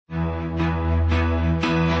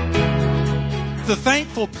the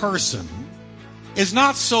thankful person is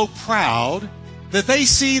not so proud that they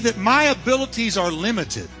see that my abilities are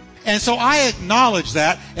limited. And so I acknowledge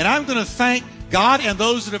that, and I'm going to thank God and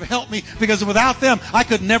those that have helped me, because without them, I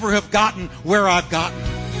could never have gotten where I've gotten.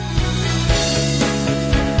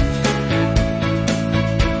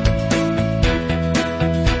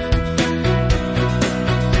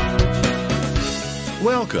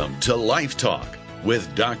 Welcome to Life Talk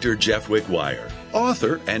with Dr. Jeff Wickwire,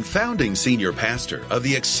 author and founding senior pastor of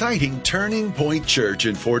the exciting Turning Point Church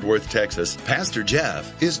in Fort Worth, Texas. Pastor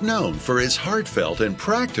Jeff is known for his heartfelt and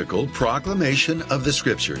practical proclamation of the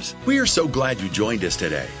Scriptures. We are so glad you joined us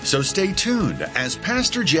today. So stay tuned as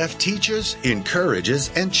Pastor Jeff teaches,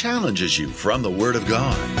 encourages, and challenges you from the Word of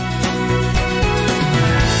God.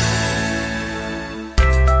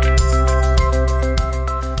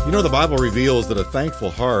 You know, the Bible reveals that a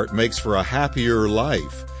thankful heart makes for a happier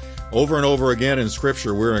life. Over and over again in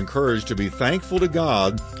Scripture, we're encouraged to be thankful to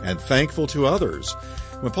God and thankful to others.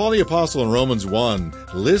 When Paul the Apostle in Romans 1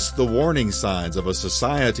 lists the warning signs of a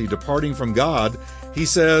society departing from God, he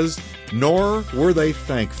says, "Nor were they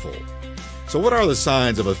thankful." So what are the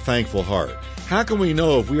signs of a thankful heart? How can we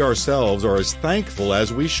know if we ourselves are as thankful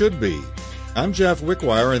as we should be? I'm Jeff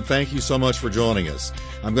Wickwire, and thank you so much for joining us.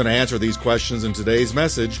 I'm going to answer these questions in today's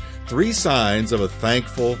message, 3 signs of a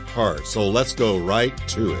thankful heart. So let's go right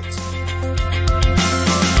to it.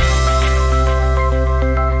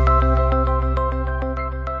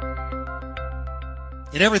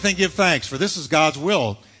 In everything give thanks, for this is God's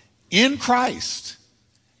will in Christ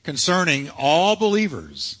concerning all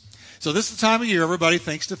believers. So this is the time of year everybody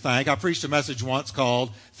thinks to thank. I preached a message once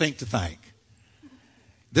called Think to Thank.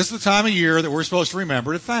 This is the time of year that we're supposed to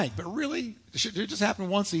remember to thank. But really, should it just happen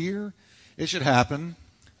once a year? It should happen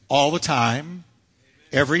all the time,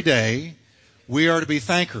 every day. We are to be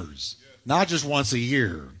thankers, not just once a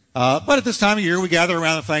year. But at this time of year, we gather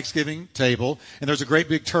around the Thanksgiving table, and there's a great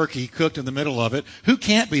big turkey cooked in the middle of it. Who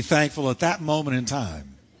can't be thankful at that moment in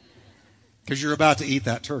time? Because you're about to eat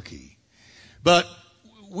that turkey. But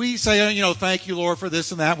we say, thank you, Lord, for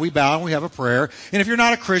this and that. We bow and we have a prayer. And if you're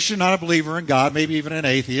not a Christian, not a believer in God, maybe even an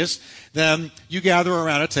atheist, then you gather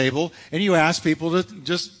around a table and you ask people to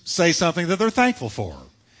just say something that they're thankful for.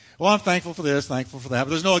 Well, I'm thankful for this, thankful for that, but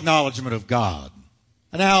there's no acknowledgement of God.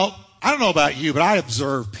 Now, I don't know about you, but I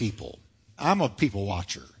observe people. I'm a people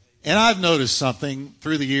watcher. And I've noticed something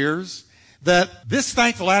through the years, that this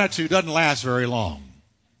thankful attitude doesn't last very long.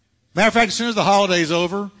 Matter of fact, as soon as the holiday's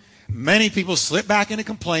over, many people slip back into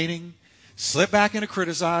complaining, slip back into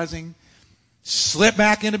criticizing, slip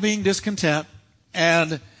back into being discontent.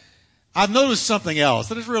 And I've noticed something else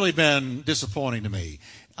that has really been disappointing to me.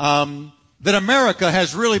 That America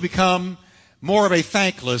has really become more of a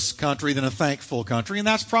thankless country than a thankful country. And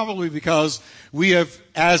that's probably because we have,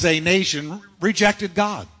 as a nation, rejected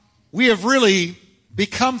God. We have really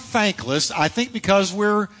become thankless, I think, because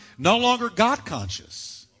we're no longer God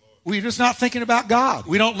conscious. We're just not thinking about God.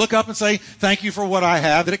 We don't look up and say, thank you for what I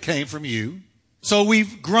have, that it came from you. So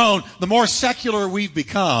we've grown. The more secular we've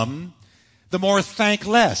become, the more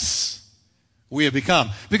thankless we have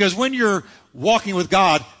become. Because when you're walking with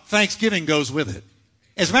God, thanksgiving goes with it.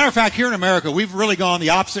 As a matter of fact, here in America, we've really gone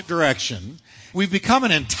the opposite direction. We've become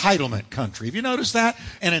an entitlement country. Have you noticed that?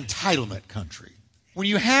 An entitlement country. When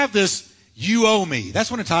you have this, you owe me.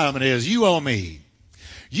 That's what entitlement is. You owe me.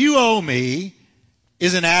 You owe me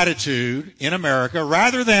is an attitude in America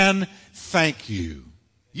rather than thank you.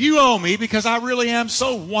 You owe me because I really am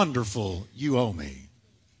so wonderful. You owe me.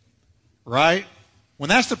 Right? When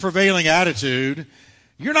that's the prevailing attitude,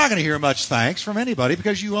 you're not going to hear much thanks from anybody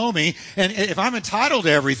because you owe me. And if I'm entitled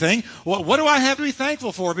to everything, what do I have to be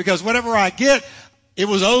thankful for? Because whatever I get, it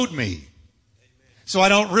was owed me. So I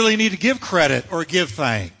don't really need to give credit or give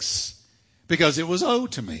thanks because it was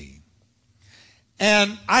owed to me.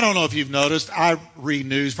 And I don't know if you've noticed, I read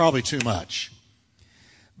news probably too much.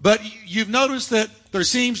 But you've noticed that there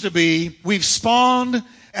seems to be, we've spawned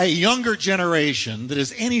a younger generation that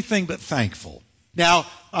is anything but thankful. Now,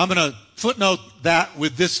 I'm going to footnote that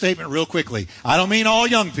with this statement real quickly. I don't mean all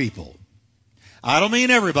young people. I don't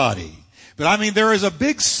mean everybody. But I mean there is a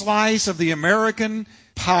big slice of the American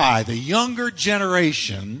pie, the younger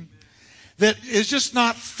generation, that is just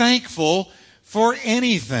not thankful for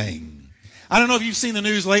anything. I don't know if you've seen the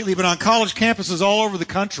news lately, but on college campuses all over the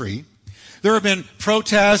country, there have been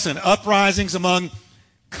protests and uprisings among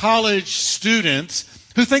college students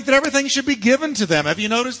who think that everything should be given to them. Have you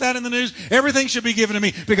noticed that in the news? Everything should be given to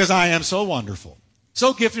me because I am so wonderful.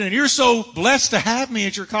 So gifted, and you're so blessed to have me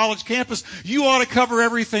at your college campus. You ought to cover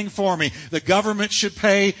everything for me. The government should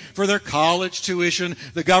pay for their college tuition.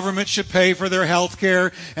 The government should pay for their health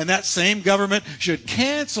care. And that same government should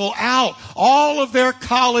cancel out all of their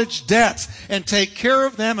college debts and take care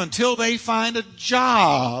of them until they find a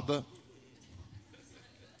job.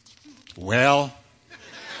 Well,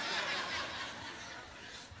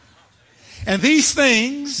 and these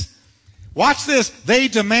things, watch this, they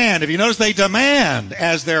demand. If you notice, they demand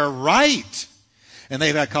as their right. And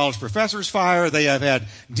they've had college professors fired. They have had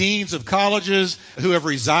deans of colleges who have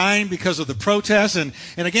resigned because of the protests. And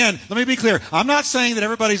again, let me be clear. I'm not saying that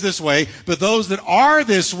everybody's this way, but those that are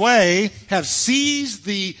this way have seized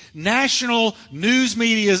the national news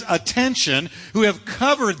media's attention, who have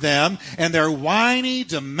covered them, and their whiny,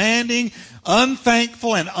 demanding,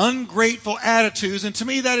 unthankful and ungrateful attitudes. And to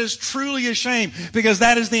me, that is truly a shame, because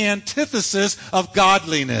that is the antithesis of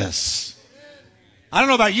godliness. I don't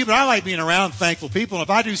know about you, but I like being around thankful people. And if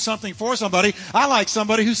I do something for somebody, I like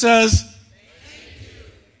somebody who says, thank you.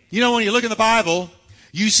 You know, when you look in the Bible,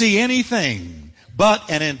 you see anything but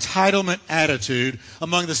an entitlement attitude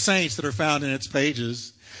among the saints that are found in its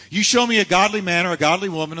pages. You show me a godly man or a godly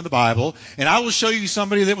woman in the Bible, and I will show you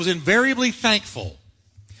somebody that was invariably thankful.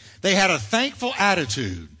 They had a thankful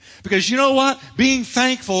attitude. Because you know what? Being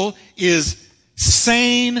thankful is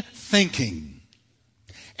sane thinking,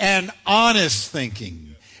 and honest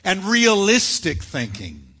thinking, and realistic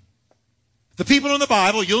thinking. The people in the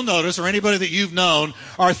Bible, you'll notice, or anybody that you've known,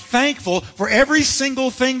 are thankful for every single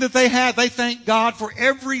thing that they had. They thank God for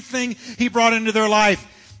everything He brought into their life.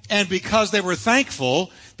 And because they were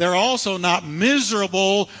thankful, they're also not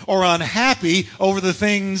miserable or unhappy over the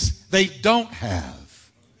things they don't have.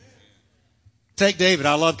 Take David.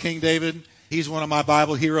 I love King David. He's one of my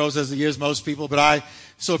Bible heroes, as he is most people, but I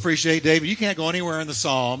so appreciate David. You can't go anywhere in the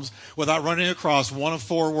Psalms without running across one of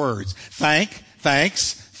four words.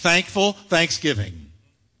 Thanks, thankful, thanksgiving.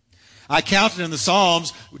 I counted in the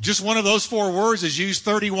Psalms, just one of those four words is used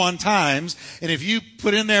 31 times. And if you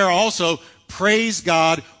put in there also, praise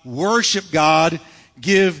God, worship God,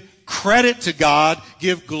 give credit to God,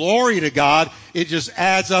 give glory to God, it just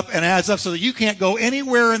adds up and adds up, so that you can't go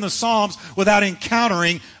anywhere in the Psalms without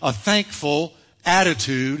encountering a thankful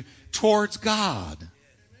attitude towards God.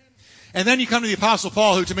 And then you come to the Apostle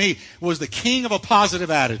Paul, who to me was the king of a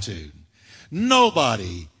positive attitude.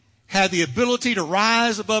 Nobody had the ability to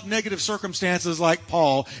rise above negative circumstances like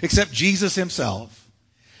Paul, except Jesus himself.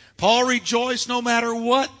 Paul rejoiced no matter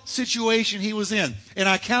what situation he was in. And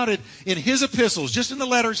I counted in his epistles, just in the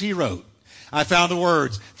letters he wrote, I found the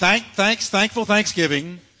words, thanks, thankful,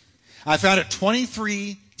 thanksgiving. I found it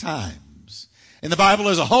 23 times. In the Bible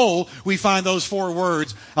as a whole, we find those four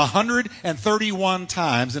words 131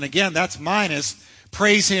 times. And again, that's minus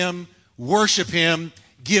praise Him, worship Him,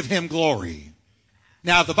 give Him glory.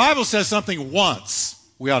 Now, if the Bible says something once,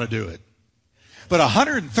 we ought to do it. But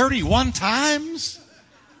 131 times?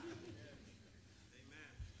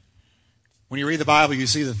 When you read the Bible, you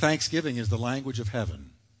see that thanksgiving is the language of heaven.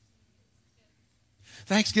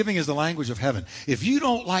 Thanksgiving is the language of heaven. If you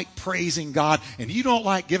don't like praising God and you don't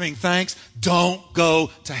like giving thanks, don't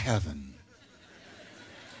go to heaven.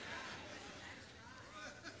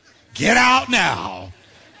 Get out now,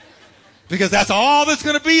 because that's all that's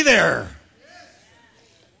going to be there.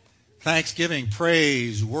 Thanksgiving,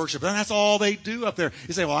 praise, worship, and that's all they do up there.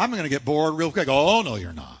 You say, well, I'm going to get bored real quick. Oh, no,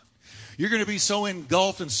 you're not. You're going to be so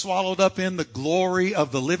engulfed and swallowed up in the glory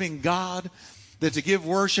of the living God that to give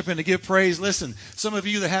worship and to give praise, listen, some of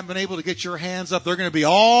you that haven't been able to get your hands up, they're going to be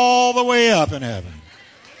all the way up in heaven.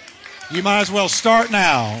 You might as well start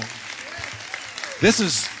now. This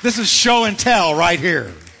is show and tell right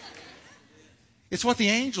here. It's what the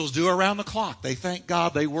angels do around the clock. They thank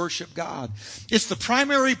God. They worship God. It's the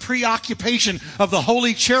primary preoccupation of the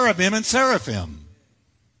holy cherubim and seraphim.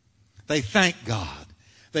 They thank God.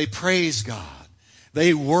 They praise God.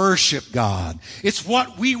 They worship God. It's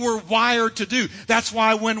what we were wired to do. That's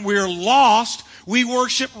why when we're lost, we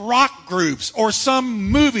worship rock groups or some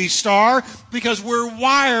movie star, because we're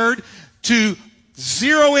wired to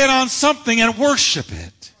zero in on something and worship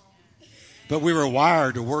it. But we were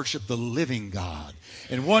wired to worship the living God.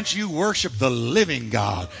 And once you worship the living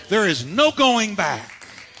God, there is no going back.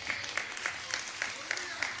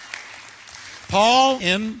 Paul,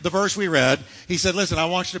 in the verse we read, he said, listen, I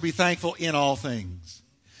want you to be thankful in all things.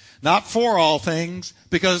 Not for all things,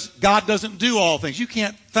 because God doesn't do all things. You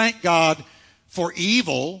can't thank God for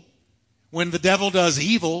evil when the devil does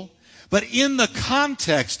evil. But in the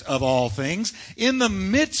context of all things, in the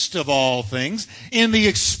midst of all things, in the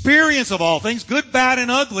experience of all things, good, bad,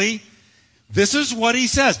 and ugly, this is what he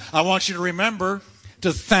says. I want you to remember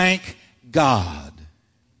to thank God.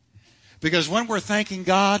 Because when we're thanking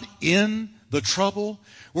God in the trouble,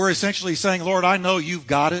 we're essentially saying, Lord, I know you've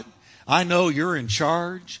got it. I know you're in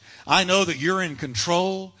charge. I know that you're in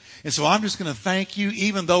control. And so I'm just going to thank you,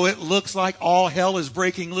 even though it looks like all hell is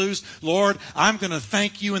breaking loose. Lord, I'm going to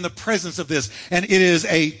thank you in the presence of this. And it is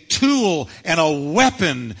a tool and a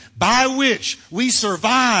weapon by which we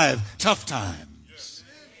survive tough times.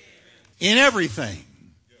 In everything,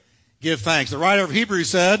 give thanks. The writer of Hebrews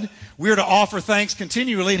said, we're to offer thanks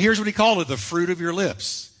continually. And here's what he called it, the fruit of your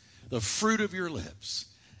lips. The fruit of your lips.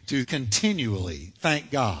 To continually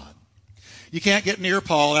thank God. You can't get near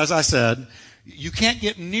Paul, as I said. You can't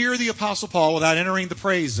get near the Apostle Paul without entering the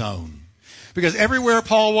praise zone. Because everywhere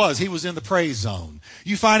Paul was, he was in the praise zone.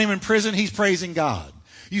 You find him in prison, he's praising God.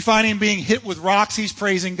 You find him being hit with rocks, he's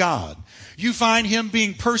praising God. You find him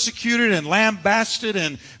being persecuted and lambasted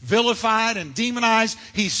and vilified and demonized,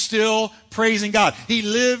 he's still praising God. He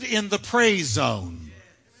lived in the praise zone.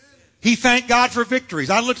 He thanked God for victories.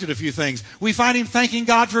 I looked at a few things. We find him thanking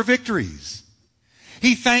God for victories.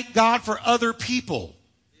 He thanked God for other people,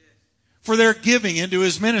 for their giving into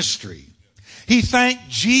his ministry. He thanked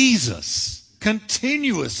Jesus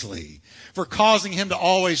continuously for causing him to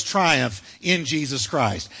always triumph in Jesus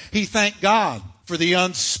Christ. He thanked God for the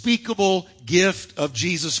unspeakable gift of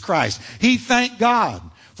Jesus Christ. He thanked God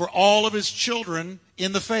for all of his children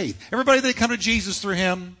in the faith. Everybody that come to Jesus through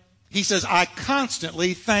him, he says, I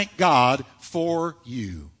constantly thank God for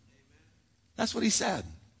you. That's what he said.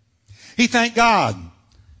 He thanked God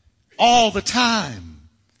all the time.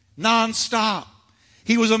 Non-stop.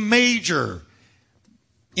 He was a major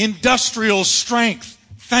industrial strength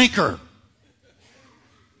thanker.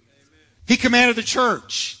 He commanded the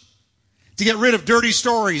church to get rid of dirty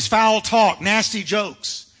stories, foul talk, nasty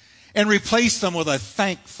jokes, and replace them with a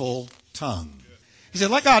thankful tongue. He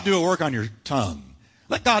said, let God do a work on your tongue.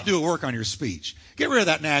 Let God do a work on your speech. Get rid of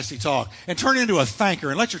that nasty talk and turn it into a thanker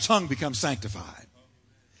and let your tongue become sanctified.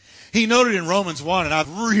 He noted in Romans 1, and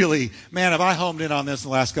have I homed in on this in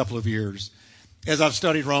the last couple of years as I've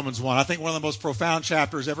studied Romans 1. I think one of the most profound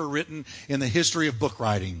chapters ever written in the history of book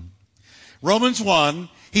writing. Romans 1,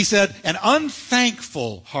 he said, an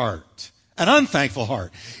unthankful heart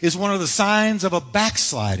is one of the signs of a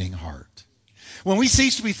backsliding heart. When we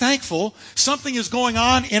cease to be thankful, something is going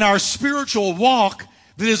on in our spiritual walk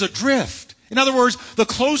that is adrift. In other words, the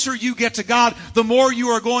closer you get to God, the more you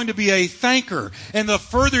are going to be a thanker. And the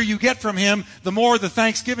further you get from him, the more the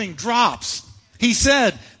thanksgiving drops. He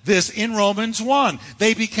said this in Romans 1.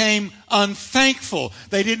 They became unthankful.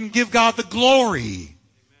 They didn't give God the glory.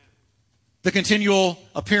 The continual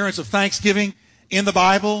appearance of thanksgiving in the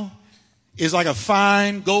Bible is like a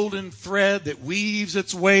fine golden thread that weaves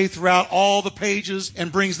its way throughout all the pages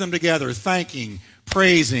and brings them together. Thanking,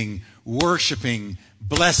 praising, worshiping,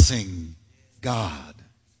 blessing God.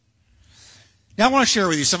 Now I want to share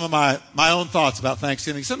with you some of my own thoughts about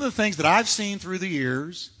Thanksgiving. Some of the things that I've seen through the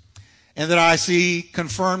years and that I see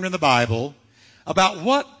confirmed in the Bible about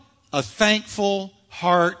what a thankful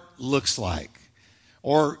heart looks like.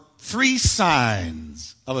 Or 3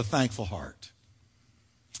 signs of a thankful heart.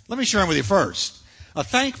 Let me share them with you first. A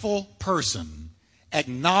thankful person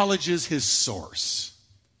acknowledges his source.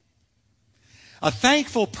 A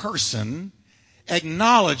thankful person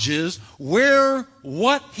acknowledges where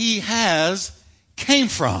what he has came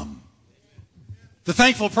from. The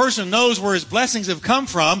thankful person knows where his blessings have come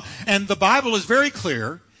from, and the Bible is very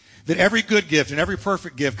clear that every good gift and every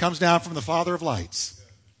perfect gift comes down from the Father of lights,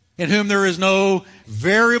 in whom there is no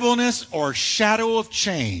variableness or shadow of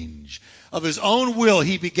change. Of his own will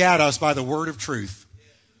he begat us by the word of truth.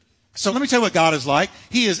 So let me tell you what God is like.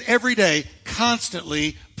 He is every day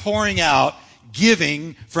constantly pouring out,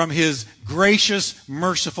 giving from his gracious,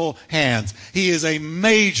 merciful hands. He is a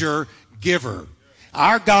major giver.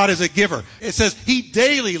 Our God is a giver. It says he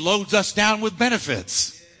daily loads us down with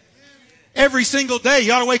benefits. Every single day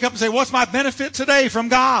you ought to wake up and say, what's my benefit today from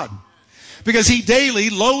God? Because he daily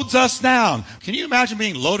loads us down. Can you imagine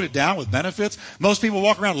being loaded down with benefits? Most people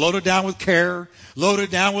walk around loaded down with care, loaded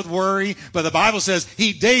down with worry. But the Bible says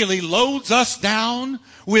he daily loads us down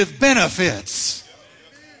with benefits.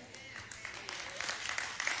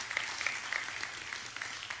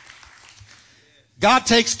 God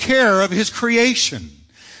takes care of his creation.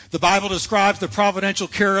 The Bible describes the providential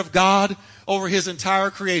care of God over his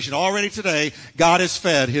entire creation. Already today, God has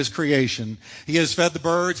fed his creation. He has fed the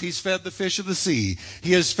birds. He's fed the fish of the sea.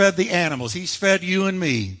 He has fed the animals. He's fed you and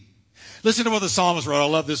me. Listen to what the psalmist wrote. I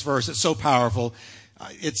love this verse. It's so powerful.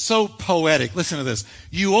 It's so poetic. Listen to this.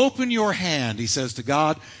 You open your hand, he says to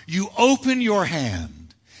God. You open your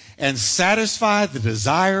hand and satisfy the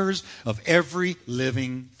desires of every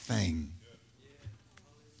living thing.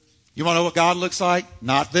 You want to know what God looks like?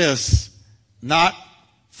 Not this. Not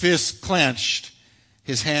fists clenched.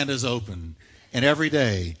 His hand is open. And every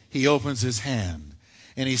day he opens his hand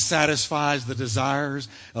and he satisfies the desires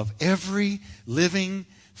of every living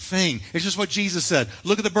thing. It's just what Jesus said.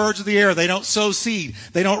 Look at the birds of the air. They don't sow seed.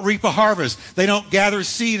 They don't reap a harvest. They don't gather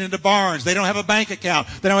seed into barns. They don't have a bank account.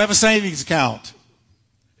 They don't have a savings account.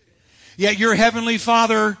 Yet your heavenly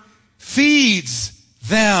Father feeds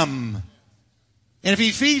them. And if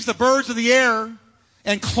he feeds the birds of the air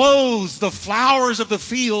and clothes the flowers of the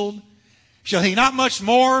field, shall he not much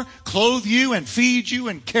more clothe you and feed you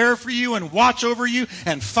and care for you and watch over you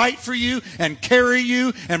and fight for you and carry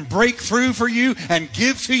you and break through for you and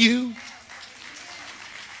give to you?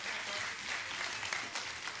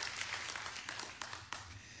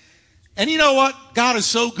 And you know what? God is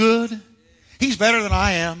so good. He's better than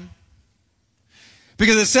I am.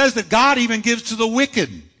 Because it says that God even gives to the wicked.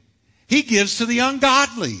 He gives to the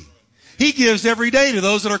ungodly. He gives every day to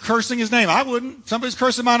those that are cursing his name. I wouldn't. If somebody's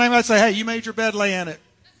cursing my name, I'd say, hey, you made your bed, lay in it.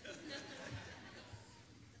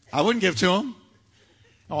 I wouldn't give to them.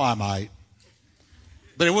 Oh, I might.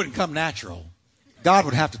 But it wouldn't come natural. God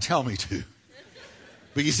would have to tell me to.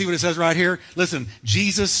 But you see what it says right here? Listen,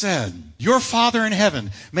 Jesus said, your Father in heaven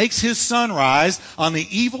makes his sun rise on the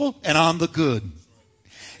evil and on the good.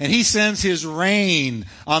 And he sends his rain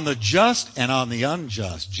on the just and on the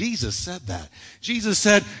unjust. Jesus said that. Jesus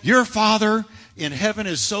said, your Father in heaven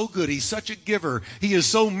is so good. He's such a giver. He is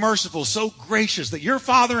so merciful, so gracious that your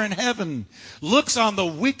Father in heaven looks on the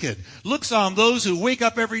wicked, looks on those who wake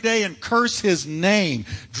up every day and curse his name,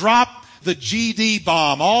 drop the GD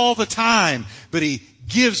bomb all the time, but he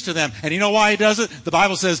gives to them. And you know why he does it? The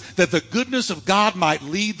Bible says that the goodness of God might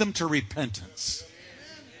lead them to repentance.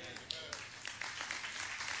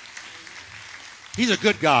 He's a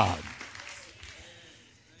good God.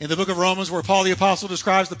 In the book of Romans, where Paul the Apostle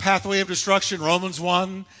describes the pathway of destruction, Romans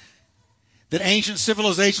 1, that ancient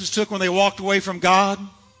civilizations took when they walked away from God,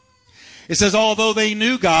 it says, although they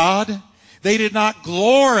knew God, they did not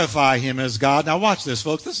glorify him as God. Now watch this,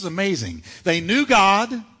 folks. This is amazing. They knew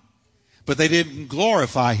God, but they didn't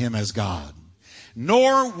glorify him as God.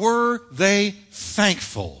 Nor were they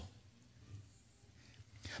thankful,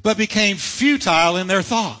 but became futile in their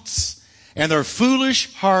thoughts. And their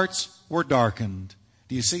foolish hearts were darkened.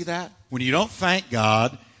 Do you see that? When you don't thank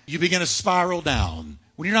God, you begin to spiral down.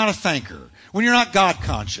 When you're not a thanker, when you're not God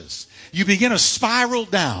conscious, you begin to spiral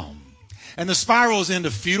down. And the spiral is into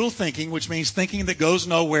futile thinking, which means thinking that goes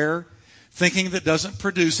nowhere, thinking that doesn't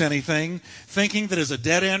produce anything, thinking that is a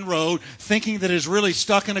dead-end road, thinking that is really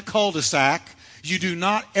stuck in a cul-de-sac. You do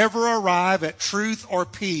not ever arrive at truth or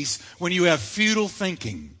peace when you have futile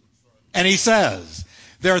thinking. And he says,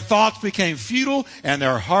 their thoughts became futile and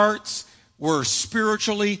their hearts were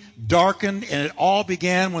spiritually darkened, and it all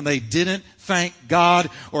began when they didn't thank God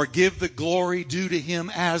or give the glory due to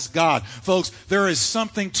him as God. Folks, there is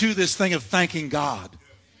something to this thing of thanking God.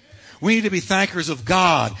 We need to be thankers of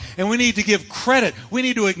God, and we need to give credit. We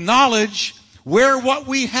need to acknowledge where what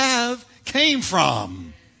we have came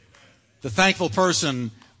from. The thankful person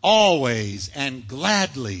always and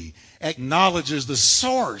gladly acknowledges the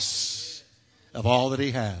source of all that he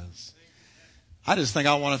has. I just think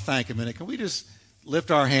I want to thank him a minute. Can we just lift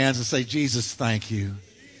our hands and say, Jesus, thank you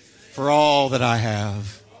for all that I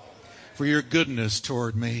have, for your goodness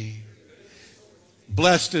toward me.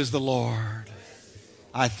 Blessed is the Lord.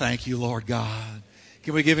 I thank you, Lord God.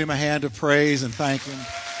 Can we give him a hand of praise and thank him?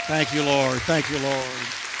 Thank you, Lord. Thank you, Lord.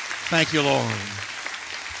 Thank you, Lord.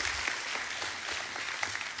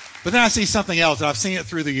 But then I see something else, and I've seen it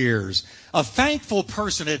through the years. A thankful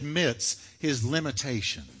person admits his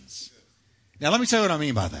limitations. Now, let me tell you what I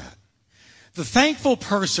mean by that. The thankful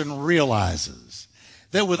person realizes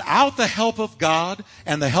that without the help of God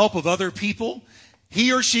and the help of other people,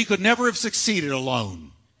 he or she could never have succeeded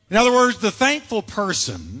alone. In other words, the thankful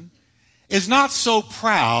person is not so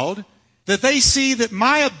proud that they see that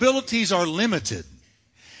my abilities are limited.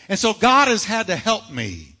 And so God has had to help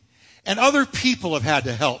me, and other people have had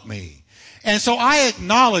to help me. And so I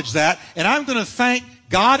acknowledge that, and I'm going to thank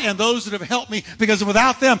God and those that have helped me, because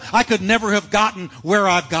without them, I could never have gotten where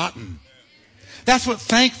I've gotten. That's what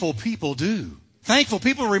thankful people do. Thankful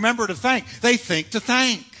people remember to thank. They think to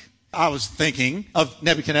thank. I was thinking of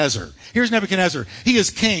Nebuchadnezzar. Here's Nebuchadnezzar. He is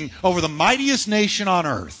king over the mightiest nation on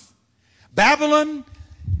earth. Babylon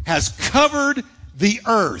has covered the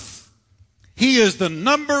earth. He is the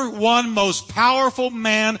number one most powerful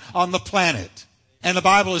man on the planet. And the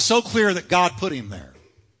Bible is so clear that God put him there.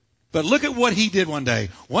 But look at what he did one day.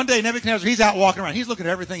 One day, Nebuchadnezzar, he's out walking around. He's looking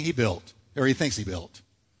at everything he built, or he thinks he built.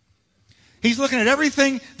 He's looking at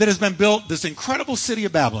everything that has been built, this incredible city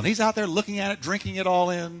of Babylon. He's out there looking at it, drinking it all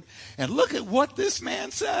in. And look at what this man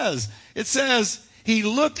says. It says, he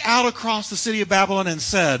looked out across the city of Babylon and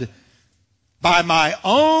said, by my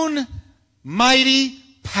own mighty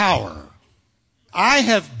power, I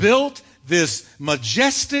have built this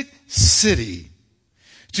majestic city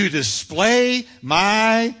to display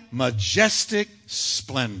my majestic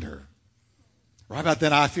splendor. Right about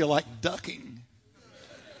then, I feel like ducking.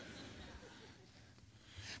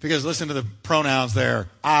 Because listen to the pronouns there.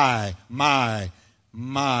 I, my,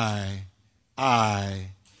 I.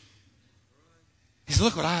 He said,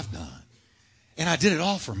 look what I've done. And I did it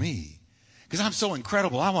all for me. Because I'm so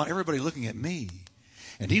incredible. I want everybody looking at me.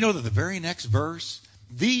 And do you know that the very next verse,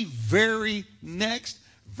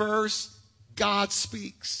 God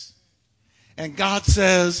speaks. And God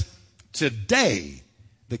says, today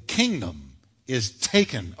the kingdom is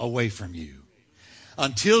taken away from you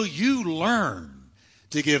until you learn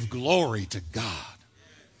to give glory to God.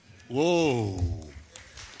 Whoa.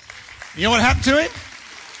 You know what happened to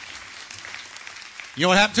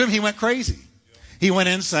him? He went crazy. He went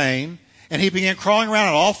insane, and he began crawling around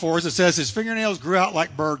on all fours. It says his fingernails grew out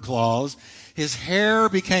like bird claws. His hair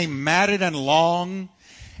became matted and long,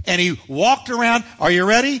 and he walked around, are you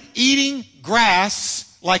ready? Eating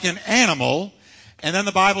grass like an animal. And then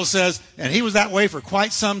the Bible says, and he was that way for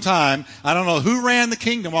quite some time. I don't know who ran the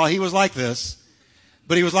kingdom while he was like this.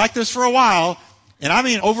 But he was like this for a while, and I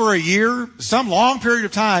mean over a year, some long period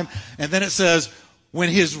of time. And then it says, when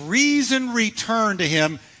his reason returned to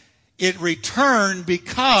him, it returned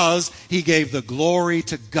because he gave the glory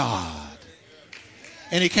to God.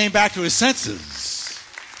 And he came back to his senses.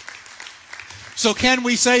 So can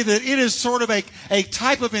we say that it is sort of a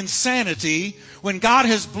type of insanity when God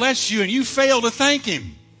has blessed you and you fail to thank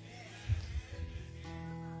him?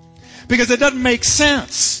 Because it doesn't make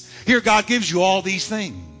sense. Here God gives you all these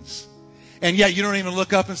things. And yet you don't even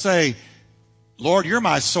look up and say, Lord, you're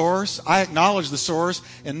my source. I acknowledge the source.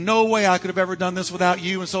 And no way I could have ever done this without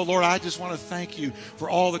you. And so, Lord, I just want to thank you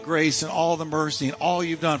for all the grace and all the mercy and all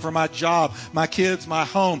you've done for my job, my kids, my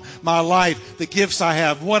home, my life, the gifts I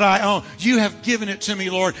have, what I own. You have given it to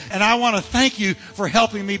me, Lord. And I want to thank you for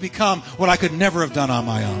helping me become what I could never have done on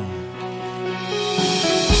my own.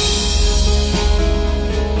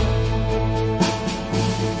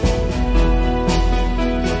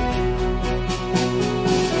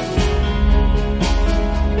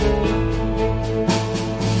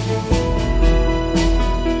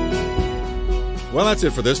 Well, that's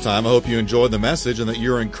it for this time. I hope you enjoyed the message and that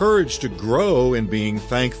you're encouraged to grow in being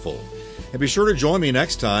thankful. And be sure to join me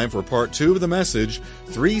next time for part 2 of the message,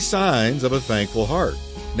 3 Signs of a Thankful Heart.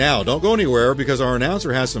 Now, don't go anywhere because our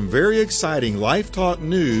announcer has some very exciting Life Talk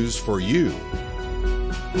news for you.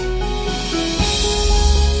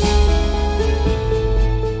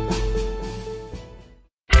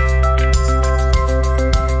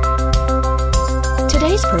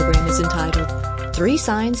 Today's program is entitled 3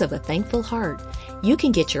 Signs of a Thankful Heart. You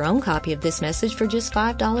can get your own copy of this message for just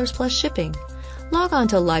 $5 plus shipping. Log on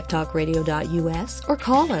to lifetalkradio.us or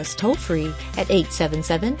call us toll-free at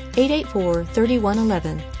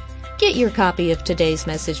 877-884-3111. Get your copy of today's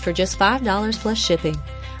message for just $5 plus shipping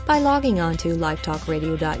by logging on to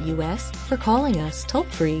lifetalkradio.us or calling us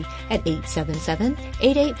toll-free at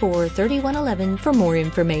 877-884-3111 for more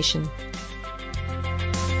information.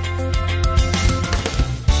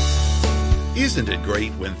 Isn't it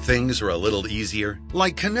great when things are a little easier?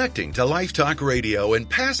 Like connecting to Life Talk Radio and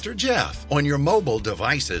Pastor Jeff on your mobile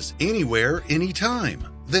devices, anywhere, anytime.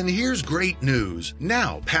 Then here's great news.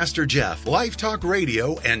 Now, Pastor Jeff, Life Talk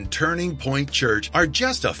Radio, and Turning Point Church are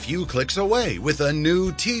just a few clicks away with a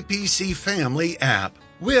new TPC Family app.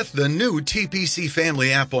 With the new TPC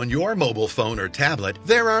Family app on your mobile phone or tablet,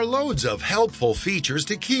 there are loads of helpful features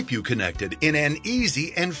to keep you connected in an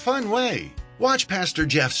easy and fun way. Watch Pastor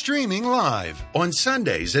Jeff streaming live on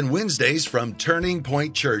Sundays and Wednesdays from Turning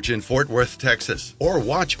Point Church in Fort Worth, Texas. Or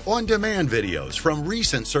watch on-demand videos from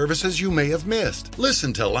recent services you may have missed.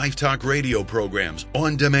 Listen to Life Talk Radio programs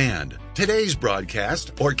on demand, today's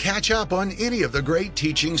broadcast, or catch up on any of the great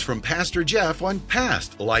teachings from Pastor Jeff on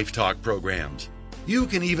past Life Talk programs. You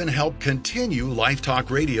can even help continue Life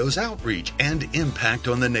Talk Radio's outreach and impact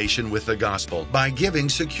on the nation with the gospel by giving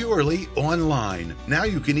securely online. Now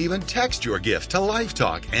you can even text your gift to Life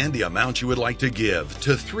Talk and the amount you would like to give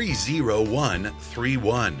to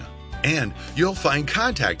 30131. And you'll find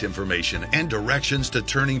contact information and directions to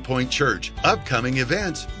Turning Point Church, upcoming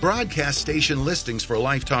events, broadcast station listings for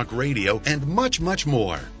Life Talk Radio, and much, much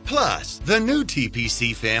more. Plus, the new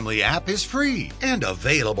TPC Family app is free and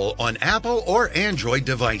available on Apple or Android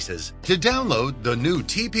devices. To download the new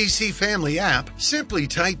TPC Family app, simply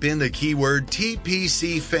type in the keyword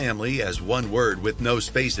TPC Family as one word with no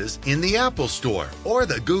spaces in the Apple Store or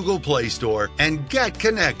the Google Play Store and get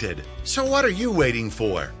connected. So what are you waiting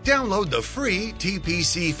for? Download the free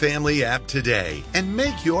TPC Family app today and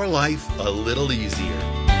make your life a little easier.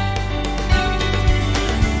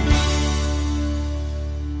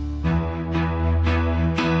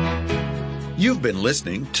 You've been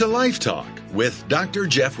listening to Life Talk with Dr.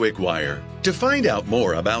 Jeff Wickwire. To find out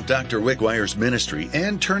more about Dr. Wickwire's ministry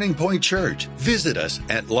and Turning Point Church, visit us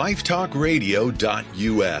at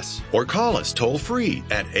lifetalkradio.us or call us toll-free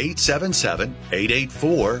at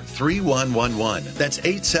 877-884-3111. That's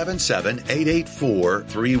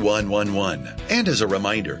 877-884-3111. And as a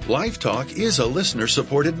reminder, Life Talk is a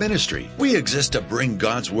listener-supported ministry. We exist to bring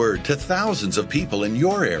God's Word to thousands of people in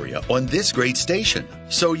your area on this great station.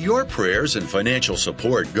 So your prayers and financial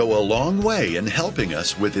support go a long way in helping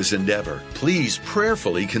us with this endeavor. Please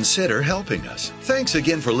prayerfully consider helping us. Thanks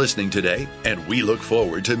again for listening today, and we look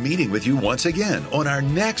forward to meeting with you once again on our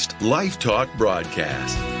next Life Talk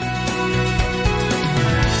broadcast.